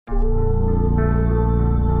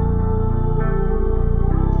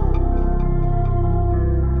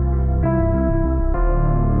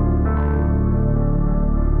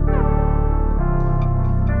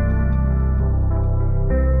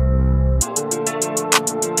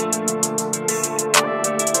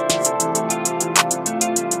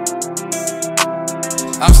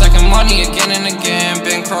money again and again,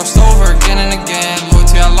 been crossed over again and again.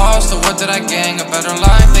 Loyalty I lost, or what did I gain? A better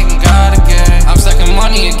life, thanking God again. I'm stacking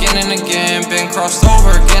money again and again, been crossed over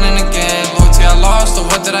again and again. Loyalty I lost, or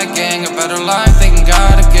what did I gain? A better life, thanking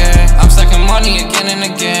God again. I'm stacking money again and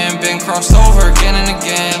again, been crossed over again and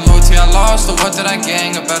again. Loyalty I lost, or what did I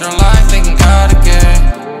gain? A better life, thanking God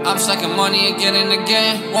again. I'm stacking money again and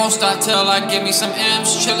again. Won't stop till I give me some M's.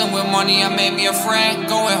 Chillin' with money, I made me a friend.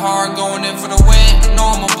 Going hard, going in for the win. I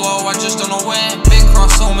know I'ma blow, I just don't know when. Been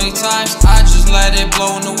crossed so many times, I just let it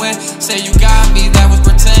blow in the wind. Say you got me, that was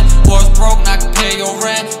pretend. Was broke, not can pay your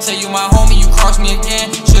rent. Say you my homie, you crossed me again.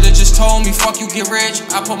 Should've just told me, fuck you, get rich.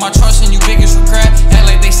 I put my trust in you, biggest regret. Act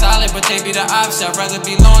like they solid, but they be the opposite. I'd rather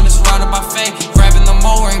be alone, just surrounded by fate. Grabbing the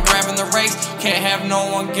mower and grabbing the rakes. Can't have no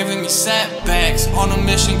one giving me setbacks. On a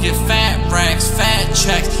mission, get fat racks, fat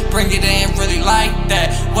checks. Bring it in, really like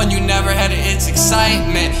that. When you never had it, it's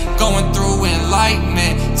excitement. Going through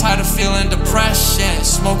enlightenment. Tired of feeling depression.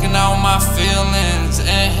 Smoking out my feelings.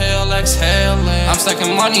 Inhale, exhaling. I'm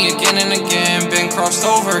stacking money again and again. Been crossed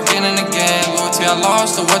over again and again. Loyalty I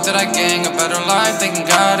lost, or what did I gain? A better life, thanking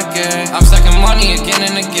God again. I'm stacking money again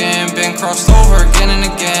and again. Been crossed over again and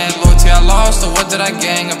again. Loyalty I lost, or what did I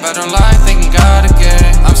gain? A better life, thanking God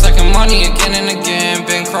again. I'm stacking money again and again.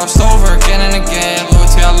 Been crossed over again and again.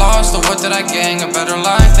 Loyalty I lost, or what did I gain? A better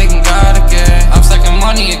life, thanking God again. I'm stacking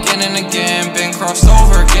money again and again. Been crossed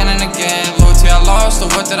over again and again. Loyalty I lost, or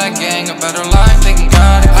what did I gain? A better life, thanking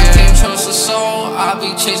God again. I came close to soul, I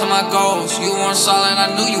be chasing my goals. You weren't solid,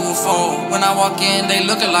 I knew you would fold. When I walk in, they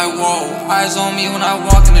looking like whoa. Eyes on me when I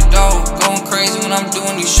walk in the door. Going crazy when I'm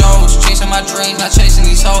doing these shows. Chasing my dreams, not chasing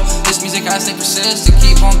these hoes. This music I stay persistent,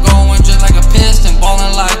 keep on going just like a piston.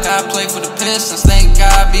 Ballin' like I play for the Pistons. Thank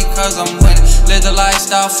God because I'm winning. Live the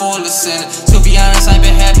lifestyle full of sin. To be honest, I ain't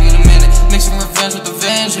been happy in a minute. Mixing revenge with the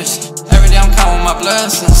vengeance. Every day I'm counting my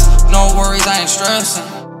blessings. No worries, I ain't stressing.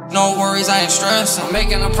 No worries, I ain't stressing.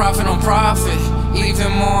 Making a profit on profit,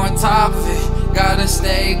 even more on top of it. Gotta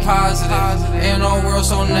stay positive in a world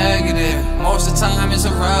so negative. Most of the time it's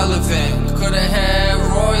irrelevant. Could've had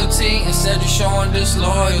royalty instead of showing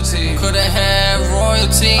disloyalty. Could've had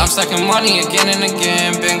royalty. I'm stacking money again and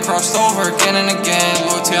again. Been crossed over again and again.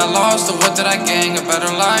 Loyalty I lost, or what did I gain? A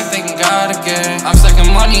better life, thanking God again. I'm stacking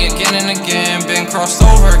money again and again. Been crossed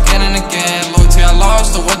over again and again. Loyalty I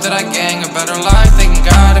lost, or what did I gain? A better life, thanking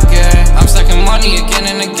God again. I'm stacking money again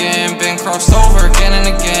and again. Been crossed over again and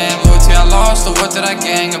again. Loyalty I lost, or what did I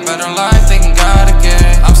gain? A better life, thanking God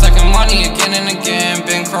again. I'm stacking money again and again.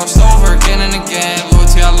 Been crossed over again and again.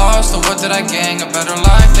 Loyalty I lost, or what did I gain? A better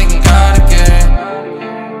life, thanking God again.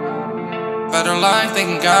 Better life,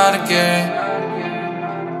 thanking God again.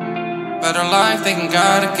 Better life, thanking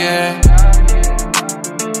God again.